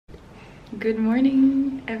Good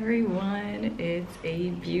morning, everyone. It's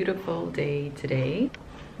a beautiful day today.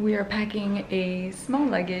 We are packing a small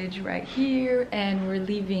luggage right here and we're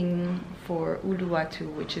leaving for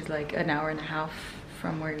Uluwatu, which is like an hour and a half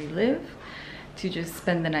from where we live, to just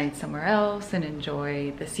spend the night somewhere else and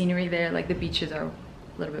enjoy the scenery there. Like the beaches are a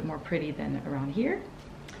little bit more pretty than around here.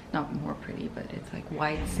 Not more pretty, but it's like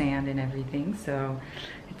white sand and everything. So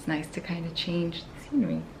it's nice to kind of change the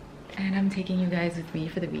scenery. And I'm taking you guys with me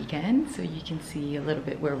for the weekend so you can see a little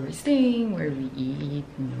bit where we're staying, where we eat,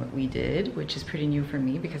 and what we did, which is pretty new for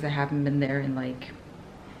me because I haven't been there in like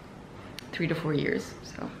 3 to 4 years.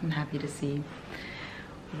 So I'm happy to see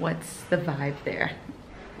what's the vibe there.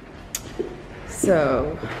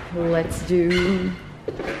 So let's do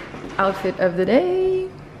outfit of the day.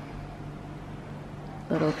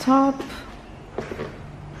 Little top,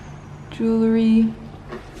 jewelry,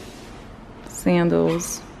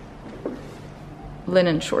 sandals,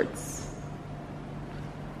 linen shorts.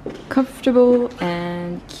 Comfortable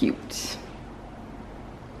and cute.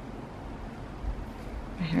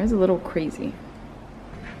 My hair is a little crazy.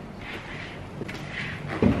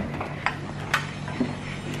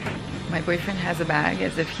 My boyfriend has a bag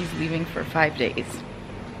as if he's leaving for 5 days.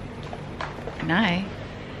 And I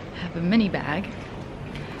have a mini bag.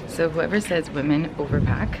 So whoever says women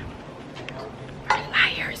overpack are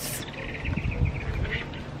liars.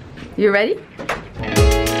 You ready?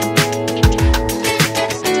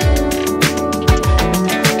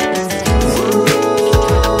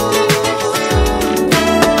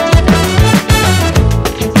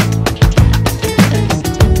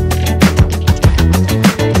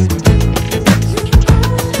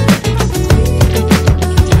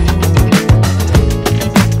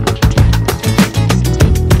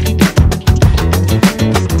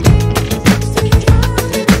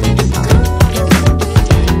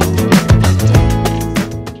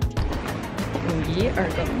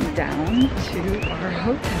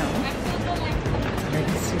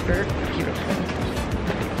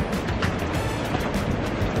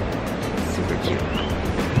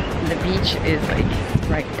 The beach is like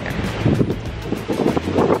right there.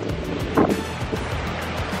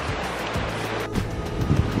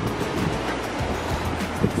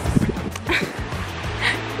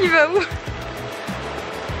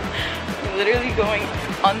 We're literally going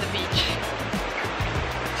on the beach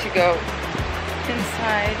to go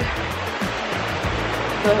inside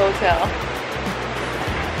the hotel.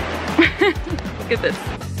 Look at this.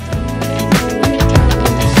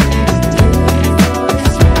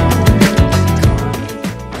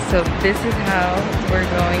 So this is how we're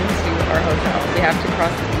going to our hotel. We have to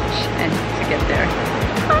cross the beach and to get there.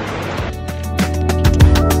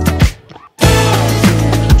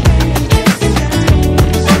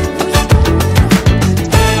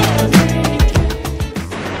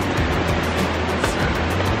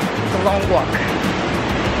 It's a long walk,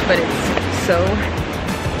 but it's so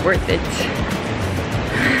worth it.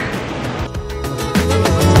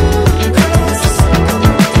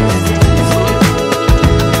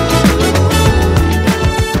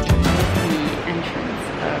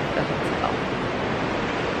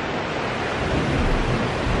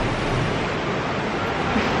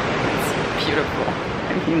 Beautiful.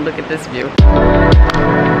 I mean, look at this view.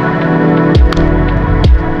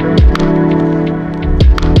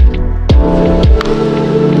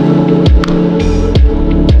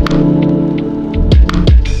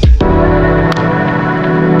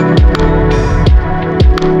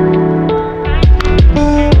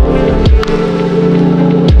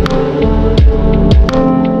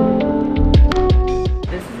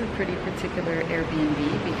 This is a pretty particular Airbnb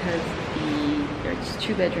because there's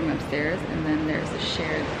 2-bedroom upstairs and then there's a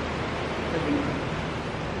shared living room.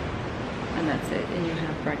 And that's it. And you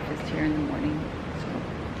have breakfast here in the morning. So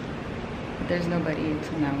but there's nobody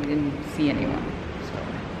until now. We didn't see anyone. So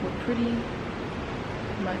we're pretty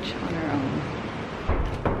much on our own.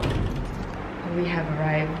 We have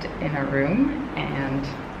arrived in our room and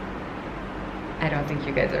I don't think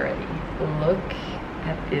you guys are ready. Look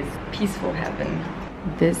at this peaceful heaven.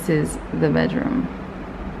 This is the bedroom.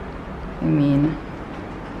 I mean,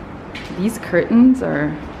 these curtains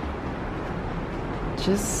are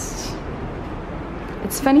just,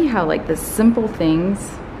 it's funny how like the simple things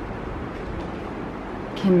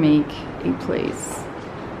can make a place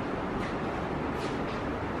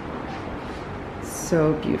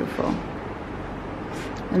so beautiful.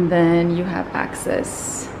 And then you have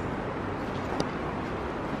access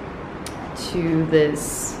to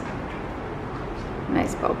this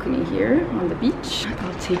nice balcony here on the beach.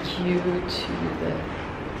 I'll take you to the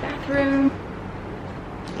bathroom.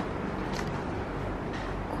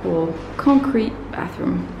 Cool concrete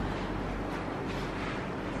bathroom.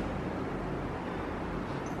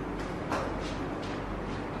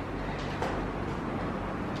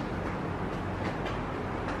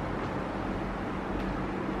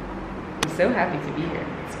 so happy to be here.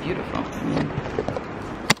 It's beautiful.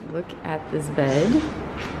 Look at this bed.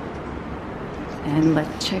 And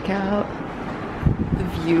let's check out the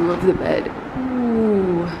view of the bed.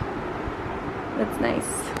 Ooh, that's nice.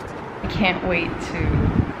 I can't wait to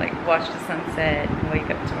like watch the sunset and wake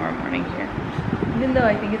up tomorrow morning here. Even though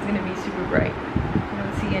I think it's gonna be super bright. I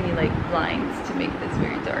don't see any like blinds to make this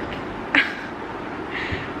very dark.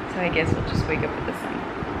 So I guess we'll just wake up with the sun.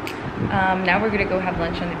 Now we're gonna go have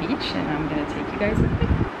lunch on the beach and I'm gonna take you guys with me.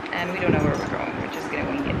 And we don't know where we're going, we're just gonna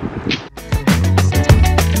wing it.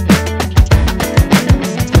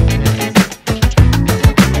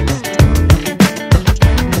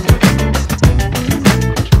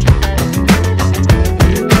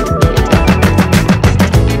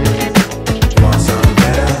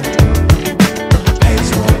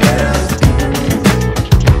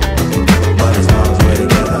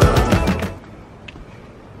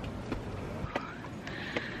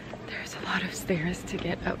 Stairs to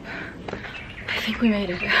get up. I think we made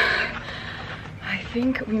it. I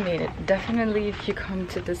think we made it. Definitely if you come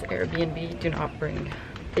to this Airbnb, do not bring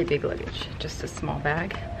a big luggage, just a small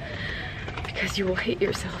bag, because you will hate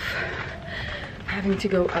yourself having to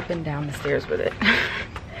go up and down the stairs with it.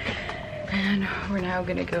 And we're now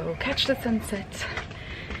gonna go catch the sunset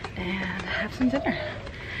and have some dinner.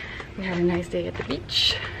 We had a nice day at the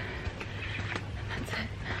beach. And that's it.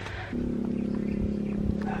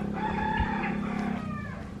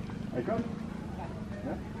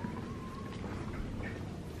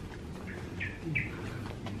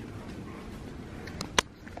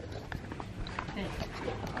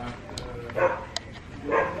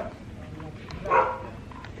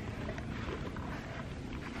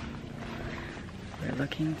 We're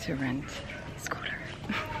looking to rent a scooter.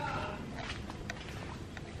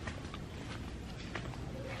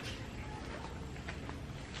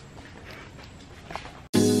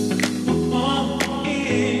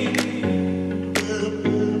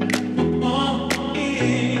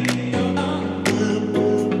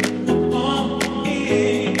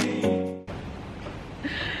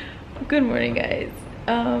 Good morning, guys.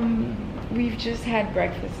 We've just had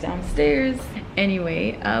breakfast downstairs.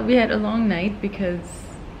 Anyway, we had a long night because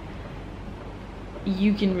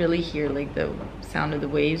you can really hear like the sound of the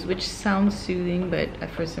waves, which sounds soothing, but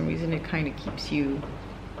for some reason it kind of keeps you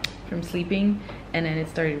from sleeping. And then it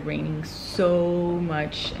started raining so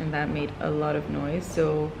much and that made a lot of noise.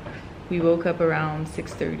 So we woke up around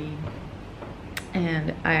 6:30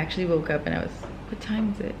 and I actually woke up and I was, what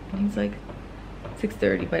time is it? And he's like,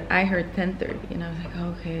 6:30, but I heard 10:30 and I was like,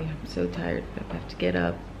 okay, I'm so tired, but I have to get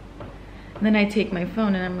up. And then I take my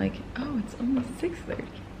phone and I'm like, oh, it's only 6:30.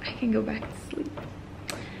 I can go back to sleep.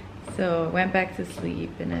 So I went back to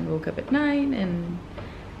sleep and then woke up at 9 and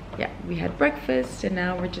yeah, we had breakfast and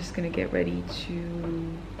now we're just gonna get ready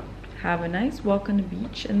to have a nice walk on the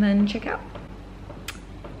beach and then check out.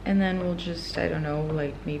 And then we'll just, I don't know,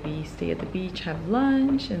 like maybe stay at the beach, have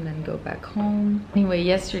lunch, and then go back home. Anyway,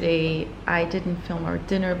 yesterday I didn't film our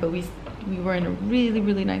dinner, but we were in a really,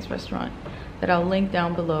 really nice restaurant that I'll link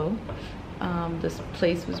down below. This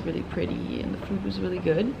place was really pretty and the food was really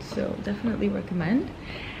good, so definitely recommend.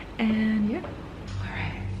 And yeah, all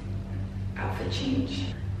right, outfit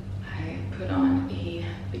change. I put on a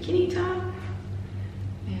bikini top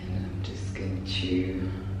and I'm just going to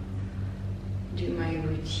do my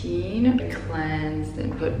routine. I cleansed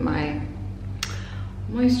and put my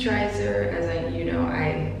moisturizer. As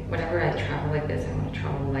whenever I travel like this, I want to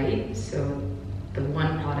travel light. So the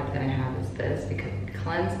one product that I have is this because it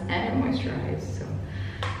cleanses and it moisturizes. So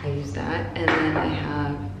I use that. And then I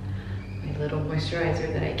have my little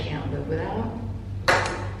moisturizer that I can't live without.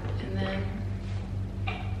 And then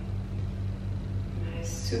my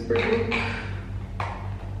Super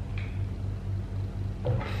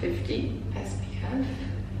Look 50 SPF.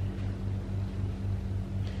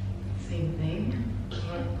 Same thing,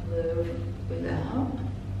 can't live without.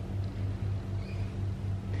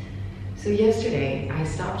 So yesterday I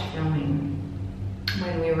stopped filming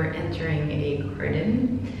when we were entering a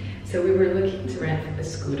garden. So we were looking to rent a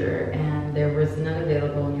scooter and there was none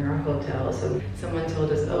available near our hotel. So someone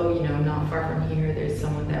told us, oh, you know, not far from here, there's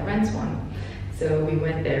someone that rents one. So we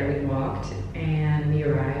went there, we walked, and we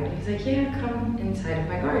arrived. He's like, yeah, come inside of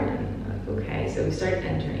my garden. I'm like, okay, so we started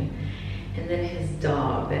entering. And then his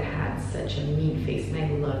dog that had such a mean face, and I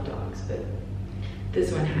love dogs, but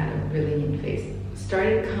this one had a really mean face,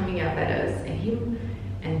 started coming up at us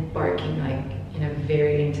and barking like in a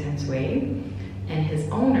very intense way. And his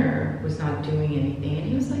owner was not doing anything, and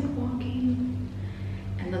he was like walking,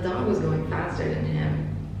 and the dog was going faster than him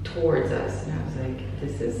towards us, and I was like,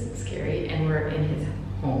 this is scary. And we're in his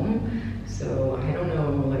home, so I don't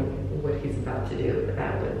know like what he's about to do, but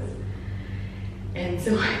that was. And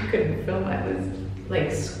so I couldn't film. I was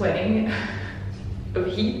like sweating of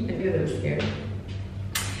heat because I was scared.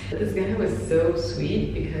 But this guy was so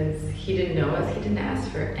sweet because he didn't know us. He didn't ask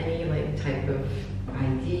for any like type of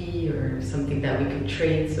ID or something that we could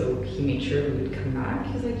trade, so he made sure we would come back.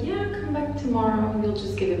 He's like, yeah, come back tomorrow. We'll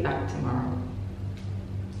just give it back tomorrow.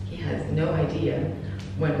 He has no idea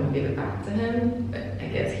when we'll give it back to him, but I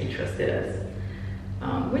guess he trusted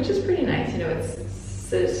us, which is pretty nice. You know,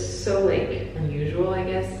 it's so like unusual, I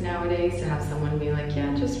guess, nowadays to have someone be like,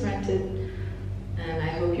 yeah, just rent it, and I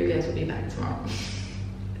hope you guys will be back tomorrow.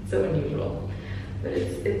 It's so unusual, but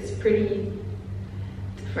it's pretty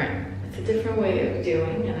different. It's a different way of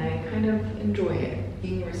doing, and I kind of enjoy it.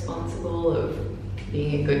 Being responsible of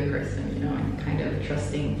being a good person, you know, and kind of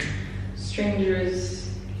trusting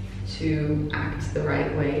strangers to act the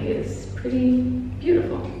right way is pretty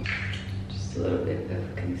beautiful. Just a little bit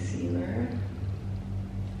of concealer.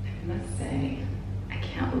 I must say, I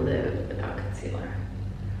can't live without concealer.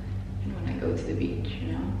 And when I go to the beach,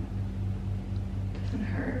 you know, it doesn't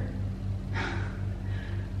hurt.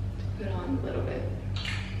 Put on a little bit.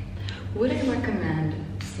 Would I recommend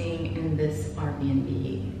staying in this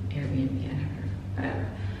Airbnb, whatever,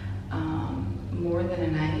 more than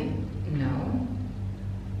a night? No,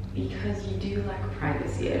 because you do lack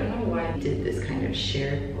privacy. I don't know why I did this kind of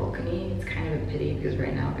shared balcony. It's kind of a pity because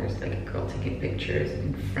right now there's like a girl taking pictures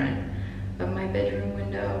in front of my bedroom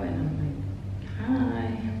window, and I'm like,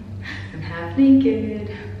 hi, I'm half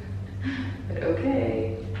naked, but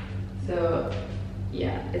okay. So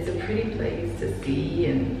yeah, it's a pretty place to see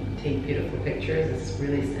and take beautiful pictures. It's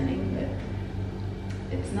really stunning,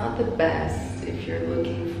 but it's not the best if you're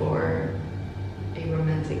looking for a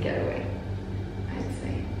romantic getaway, I'd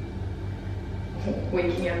say.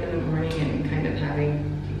 Waking up in the morning and kind of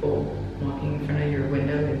having people walking in front of your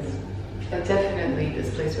window is definitely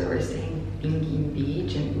this place where we're staying, Bingin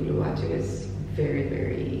Beach in Uluwatu, is very,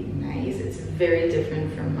 very nice. It's very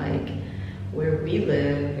different from like where we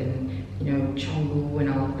live and, you know, Chonggu and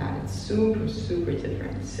all of that. It's super, super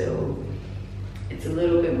different. So it's a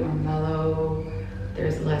little bit more mellow.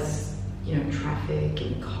 There's less, you know, traffic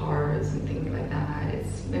and cars and things like that.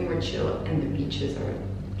 It's way more chill, and the beaches are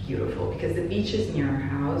beautiful because the beaches near our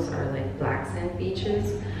house are like black sand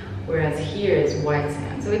beaches, whereas here is white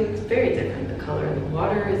sand. So it's very different. The color of the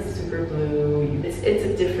water is super blue. It's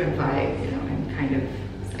a different vibe, you know, and kind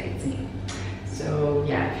of sightseeing. So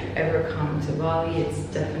yeah, if you ever come to Bali, it's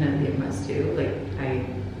definitely a must-do. Like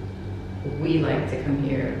we like to come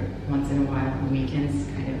here once in a while on weekends,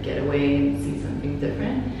 kind of get away and see something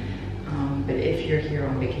different. But if you're here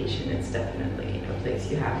on vacation, it's definitely a place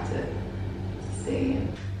you have to stay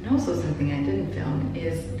in. And also something I didn't film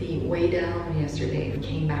is the way down yesterday. We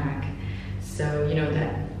came back. So, you know,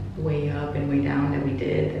 that way up and way down that we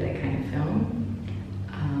did, that I kind of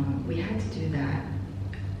filmed, we had to do that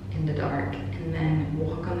in the dark and then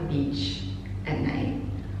walk on the beach at night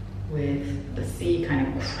with the sea kind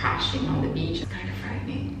of crashing on the beach. It's kind of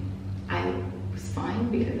frightening. I was fine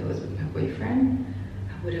because I was with my boyfriend.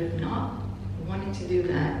 I would have not wanted to do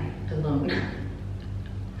that alone.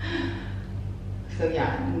 So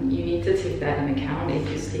yeah, you need to take that in account. If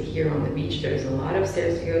you stay here on the beach, there's a lot of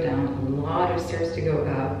stairs to go down, a lot of stairs to go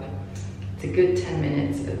up. It's a good 10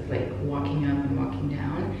 minutes of like walking up and walking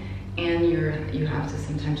down. And you have to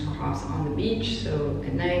sometimes cross on the beach. So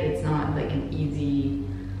at night, it's not like an easy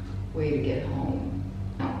way to get home.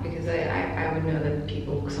 No, because I would know that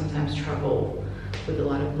people sometimes travel with a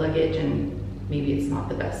lot of luggage, and maybe it's not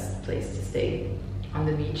the best place to stay on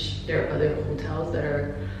the beach. There are other hotels that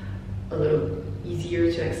are a little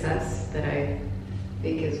easier to access that I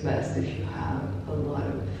think is best if you have a lot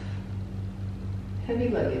of heavy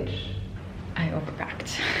luggage. I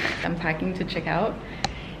overpacked. I'm packing to check out,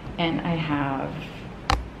 and I have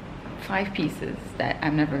 5 pieces that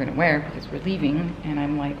I'm never gonna wear because we're leaving, and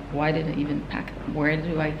I'm like, why did I even pack them? Where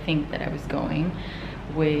do I think that I was going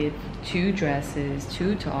with 2 dresses,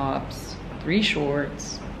 2 tops, 3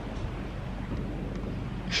 shorts?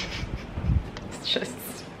 It's just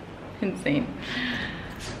insane.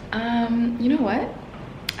 You know what?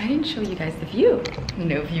 I didn't show you guys the view.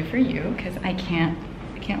 No view for you because I can't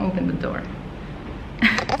open the door.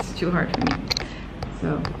 It's too hard for me.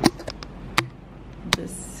 So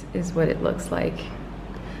this is what it looks like.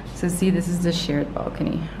 So see, this is the shared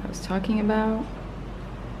balcony I was talking about.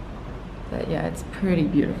 But yeah, it's pretty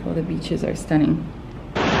beautiful. The beaches are stunning.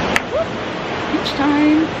 Beach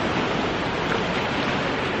time.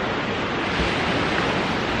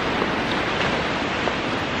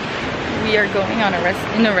 We are going on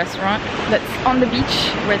in a restaurant that's on the beach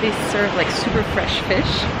where they serve like super fresh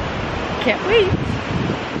fish. Can't wait.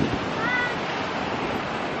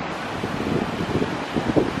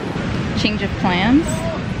 Change of plans.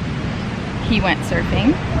 He went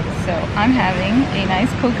surfing, so I'm having a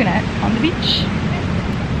nice coconut on the beach.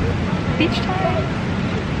 Beach time.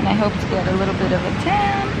 And I hope to get a little bit of a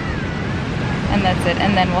tan. And that's it.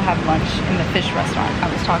 And then we'll have lunch in the fish restaurant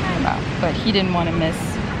I was talking about. But he didn't want to miss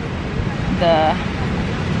the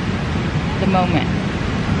moment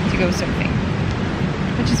to go surfing,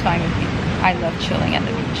 which is fine with me. I love chilling at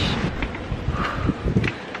the beach.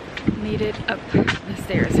 Made it up the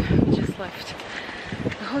stairs. We just left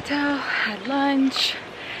the hotel, had lunch.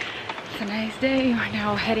 It's a nice day. We're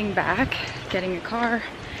now heading back, getting a car,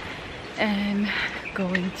 and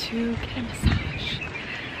going to get a massage.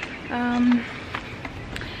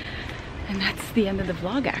 And that's the end of the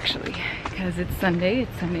vlog actually, because it's Sunday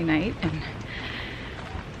night, and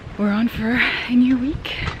we're on for a new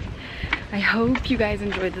week. I hope you guys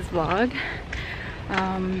enjoyed this vlog.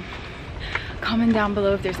 Comment down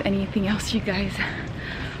below if there's anything else you guys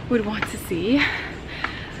would want to see.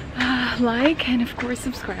 Like and of course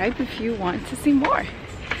subscribe if you want to see more.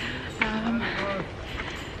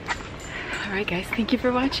 Alright guys, thank you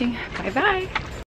for watching. Bye bye.